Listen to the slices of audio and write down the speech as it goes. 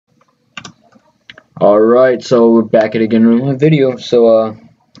Alright, so we're back at again with my video. So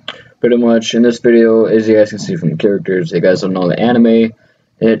pretty much in this video, as you guys can see from the characters, you guys don't know the anime.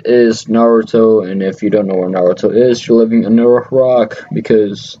 It is Naruto, and if you don't know where Naruto is, you're living under a rock,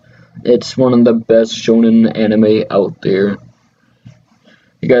 because it's one of the best shonen anime out there.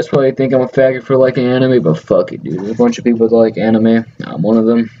 You guys probably think I'm a faggot for liking anime, but fuck it, dude. There's a bunch of people that like anime. I'm one of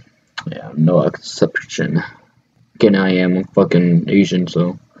them. Yeah, no exception. Again, I am. I'm fucking Asian,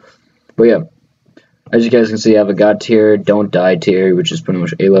 so. But yeah. As you guys can see, I have a God tier, don't die tier, which is pretty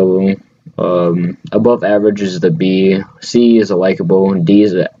much A level. Above average is the B. C is a likable, and D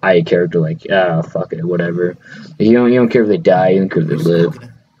is an I character. Like, fuck it, whatever. You don't care if they die, you don't care if they live.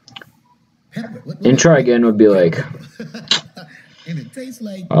 And try again would be like. There's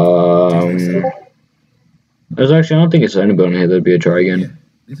actually, I don't think it's anybody here that'd be a try again.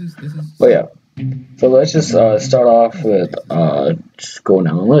 But yeah. So let's just start off with just going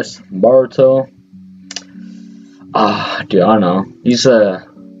down the list. Naruto. Dude, I don't know. He's a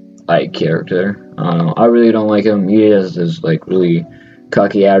light character. I don't know. I really don't like him. He has this like really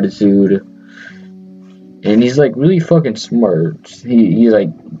cocky attitude, and he's like really fucking smart. He's like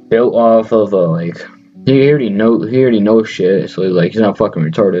built off of like he already knows shit. So he's not fucking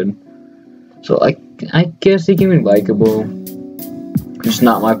retarded. So I guess he can be likable. Just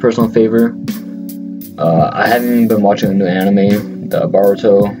not my personal favor. I haven't even been watching the new anime, the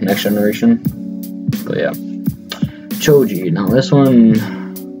Naruto Next Generation. But yeah. Chucki. Now this one,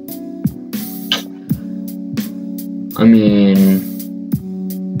 I mean,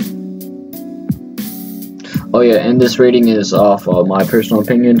 oh yeah, and this rating is off my personal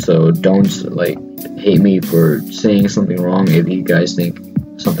opinion, so don't like hate me for saying something wrong. If you guys think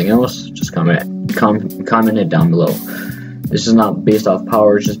something else, just comment it down below. This is not based off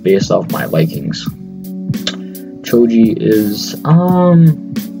power, it's just based off my likings. Chucki is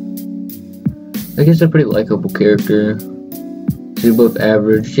I guess a pretty likable character. He's above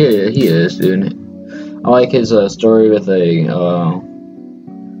average. Yeah, he is, dude. I like his story with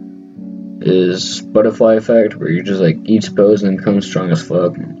his butterfly effect, where you just like eat spells and become strong as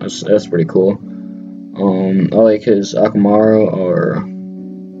fuck. That's pretty cool. I like his Akamaru, or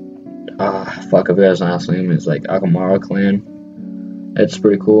fuck, if his last name is like Akamaru clan. That's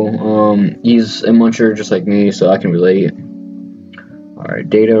pretty cool. He's a muncher just like me, so I can relate. Alright,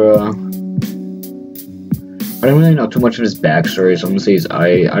 Data. I don't really know too much of his backstory, so I'm gonna say he's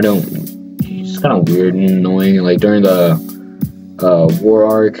he's kind of weird and annoying. Like during the war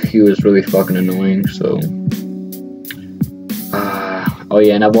arc, he was really fucking annoying. So, oh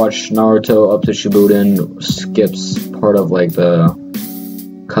yeah, and I've watched Naruto up to Shippuden. Skips part of like the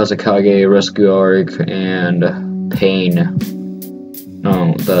Kazekage rescue arc and Pain.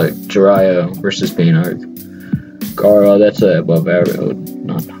 No, the Jiraiya versus Pain arc. Gaara, that's above average,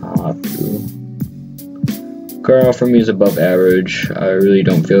 not hot too. Gaara for me is above average. I really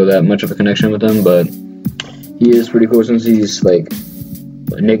don't feel that much of a connection with him, but he is pretty cool since he's like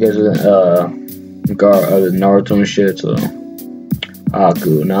niggas Naruto and shit. So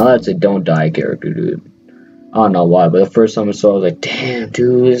cool. Now that's a don't die character, dude. I don't know why, but the first time I saw it, I was like, damn,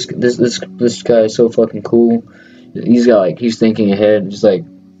 dude, this guy is so fucking cool. He's thinking ahead, just like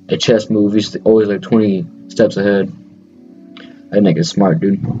a chess move. He's always like 20 steps ahead. That nigga's smart,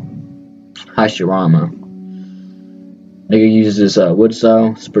 dude. Hashirama. Nigga uses this wood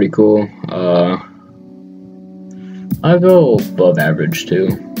style. It's pretty cool. I'll go above average too.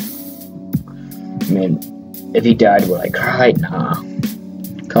 I mean, if he died, would I cry? Nah.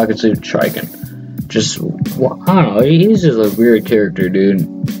 Kakatsu Triken. Just, I don't know. He's just a weird character, dude. I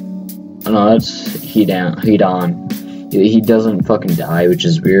don't know. That's Hidan. He doesn't fucking die, which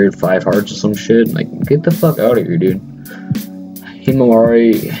is weird. 5 hearts or some shit. Like, get the fuck out of here, dude.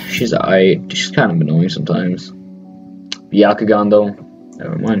 Himawari, she's kind of annoying sometimes. Byakugan though,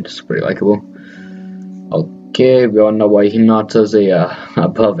 never mind, it's pretty likable. Okay, we all know why Hinata's a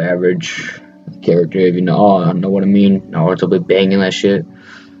above average character, if you know what I mean. Naruto be banging that shit.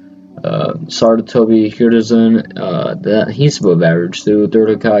 Sarutobi Hiruzen, he's above average too.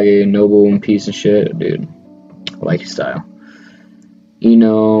 Third Hokage, noble and peace and shit, dude. I like his style.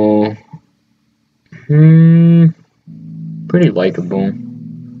 Pretty likable.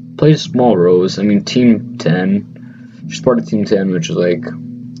 Plays small roles. I mean, Team 10. She's part of Team 10, which is like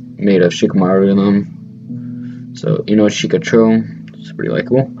made of Shikamaru and them. So Chikatro, it's pretty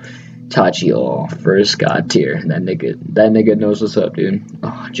likable. Tachio, first God tier. That nigga knows what's up, dude.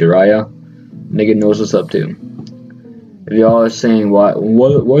 Oh, Jiraiya, nigga knows what's up too. If y'all are saying why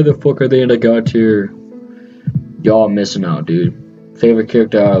the fuck are they in the God tier, y'all missing out, dude. Favorite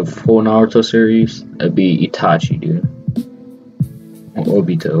character out of whole Naruto series, that'd be Itachi, dude. Or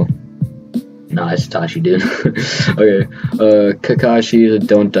Obito. Nah, it's Itachi, dude. Okay, Kakashi,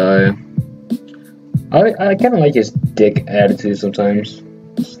 don't die. I kind of like his dick attitude sometimes.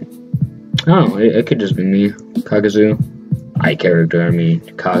 I don't know, it could just be me. Kakazu, character, I mean,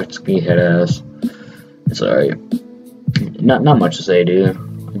 Katsuki, head ass. It's alright. Not much to say, dude,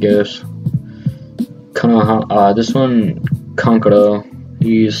 I guess. This one, Kankura,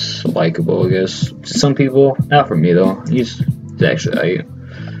 he's likable, I guess. To some people, not for me though. He's actually alright.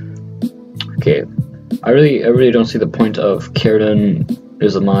 Okay, I really don't see the point of Karen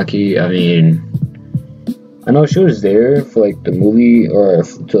Uzumaki. I mean, I know she was there for like the movie or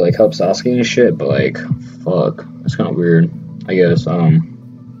to like help Sasuke and shit, but like, fuck, that's kind of weird. I guess. I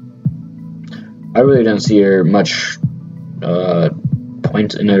really don't see her much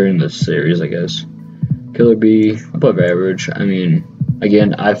point in her in the series. I guess. Killer Bee, above average. I mean,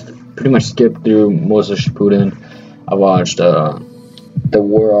 again, I've pretty much skipped through most of Shippuden. I watched the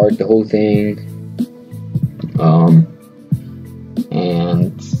war arc, the whole thing,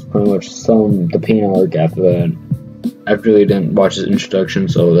 and pretty much the pain arc after that. I really didn't watch his introduction,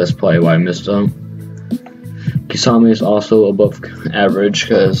 so that's probably why I missed out. Kisame is also above average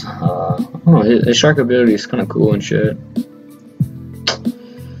because I don't know, his shark ability is kind of cool and shit.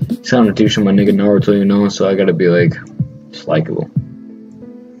 He's kind of douche on my nigga Naruto, you know, so I gotta be like, just likable.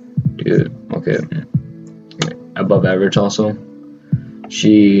 Dude, okay. Above average also.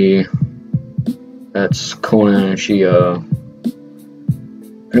 That's Conan, she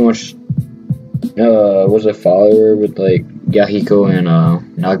pretty much was a follower with like Yahiko and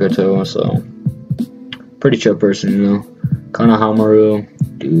Nagato, so pretty chill person, you know. Konohamaru,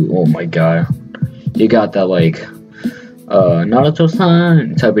 dude, oh my god. He got that like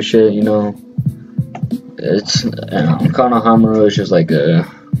Naruto-san type of shit, you know. It's Konohamaru is just like a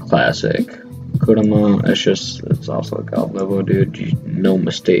classic. Kurama, it's also a god level, dude. No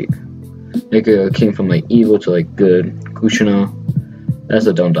mistake. Nigga came from like evil to like good. Kushina, that's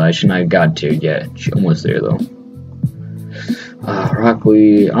a don't die. She's not god tier yet. She almost there though. Rock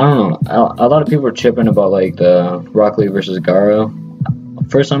Lee, I don't know. A lot of people are chipping about like the Rock Lee versus Gaara.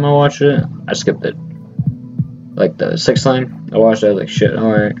 First time I watched it, I skipped it. Like the sixth time I watched it, I was like, shit,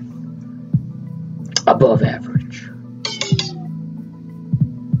 alright. Above average.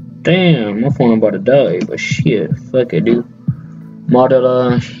 Damn, my phone about to die, but shit, fuck it, dude.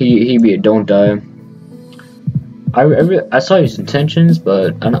 Madara, he be a don't die. I saw his intentions,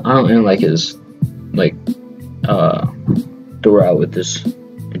 but I don't really like his like throughout with his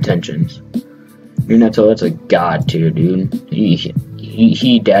intentions. Minato, that's a god tier, dude.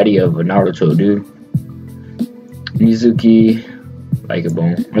 He daddy of Naruto, dude. Mizuki,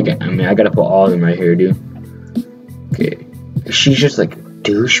 likeable. Okay, I mean I gotta put all of them right here, dude. Okay, she's just like a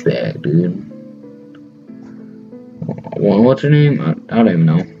douchebag, dude. What's her name? I don't even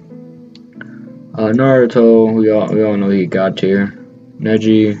know. Naruto, we all know he god tier.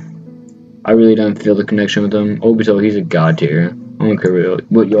 Neji, I really don't feel the connection with him. Obito, he's a god tier. I don't care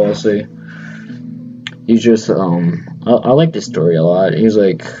what y'all say. He's just I like this story a lot. He's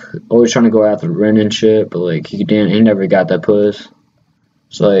like always trying to go after Rin and shit, but like he never got that puss.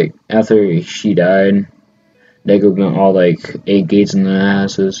 So like after she died, they go all like 8 gates in the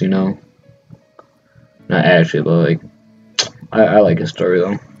asses, you know. Not actually, but like I like his story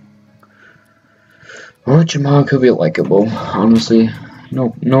though. Orochimaru could be likable, honestly.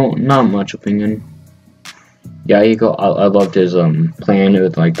 No, not much opinion. Yeah, I loved his plan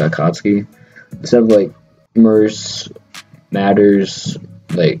with like the Akatsuki. Instead of like Merce matters,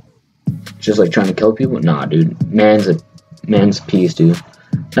 like just like trying to kill people. Nah, dude, man's peace, dude.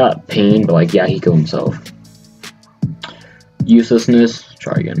 Not pain, but like Yahiko himself. Uselessness,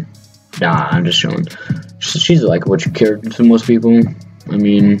 try again. Nah, I'm just showing. She's like what you care to most people. I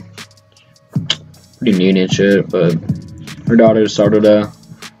mean, pretty neat and shit, but her daughter started a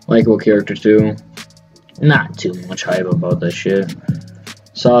likable character too. Not too much hype about that shit.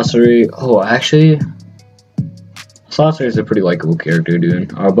 Sasori, oh actually, Sasori is a pretty likable character,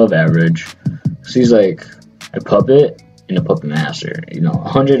 dude. Or above average. She's like a puppet and a puppet master. You know,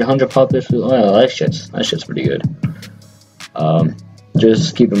 100 puppets. Oh, that shit's pretty good.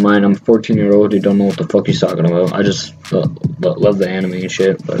 Just keep in mind, I'm a 14-year-old who don't know what the fuck he's talking about. I just love the anime and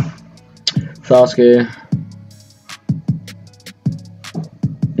shit, but Sasuke,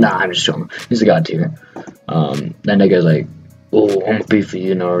 nah, I'm just showing. He's a god tier. That nigga's like, oh, I'm gonna be for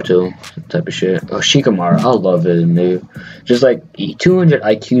you, Naruto, type of shit. Oh, Shikamaru, I love it, dude. Just like 200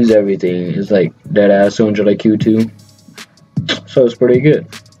 IQs, everything. It's like that ass 200 IQ too. So it's pretty good.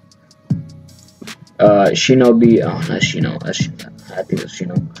 Shinobi, oh, that's Shino. I think it's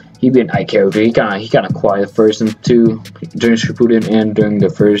Shino. He be an eye character. He kind of quiet first and two during Shippuden and during the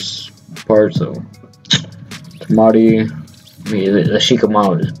first part. So Tamari, I mean, the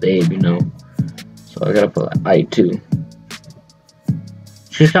Shikamaru is babe, you know. So I gotta put like I too.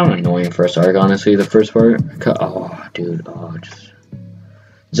 She's kind of annoying first arc, honestly. The first part. Oh, dude. Oh, just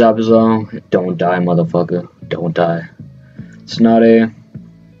Zabuza, don't die, motherfucker. Don't die. Tsunade.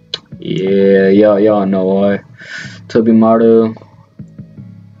 Yeah, y'all know why. Tobimaru.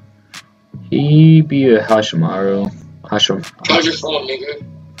 He be a Hashimaru. Charge your phone, nigga.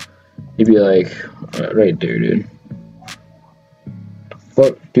 He'd be like, right there, dude.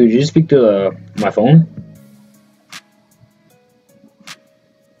 Fuck, dude, did you speak to my phone?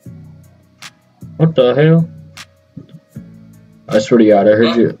 What the hell? I swear to God, I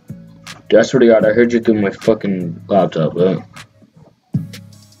heard you. I swear to God, I heard you through my fucking laptop, bro.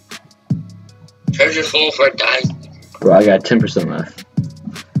 Charge your phone before it dies. Bro, I got 10% left.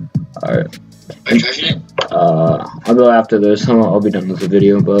 Alright. Are you charging it? I'll go after this. I'll be done with the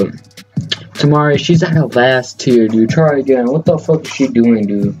video, but Tamari, she's at her last tier, dude. Try again. What the fuck is she doing,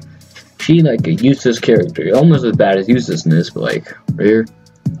 dude? She like a useless character. Almost as bad as uselessness, but like, right here.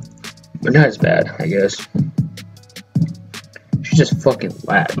 But not as bad, I guess. She's just fucking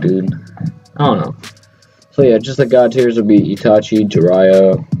whack, dude. I don't know. So yeah, just the god tiers will be Itachi,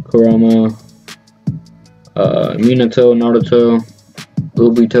 Jiraiya, Kurama, Minato, Naruto,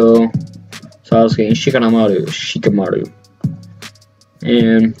 Obito, Sasuke, and Shikamaru,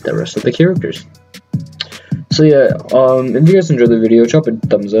 and the rest of the characters. So yeah, if you guys enjoyed the video, drop a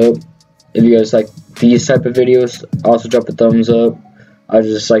thumbs up. If you guys like these type of videos, also drop a thumbs up. I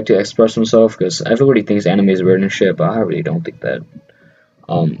just like to express myself because everybody thinks anime is weird and shit, but I really don't think that.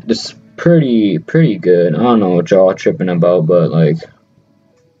 It's pretty good. I don't know what y'all tripping about, but like,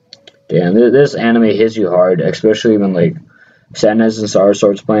 damn, this anime hits you hard, especially when like Sadness and Sorrow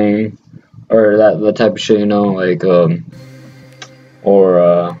starts playing, or that type of shit, you know, like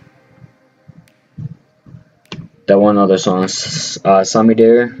that one other song,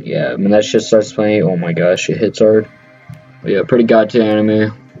 Samidare. Yeah, when that shit starts playing, oh my gosh, it hits hard. But yeah, pretty god tier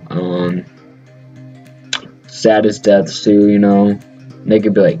anime. Saddest deaths too, you know. They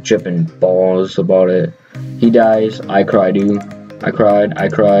could be like dripping balls about it. He dies, I cry, dude. I cried.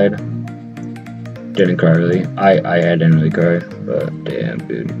 Didn't cry really. I didn't really cry, but damn,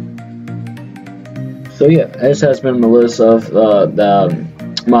 dude. So yeah, this has been my list of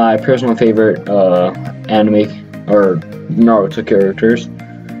my personal favorite anime or Naruto characters.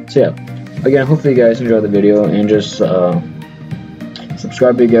 So yeah, again, hopefully you guys enjoyed the video, and just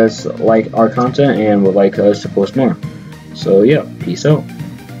subscribe if you guys like our content and would like us to post more. So yeah, peace out.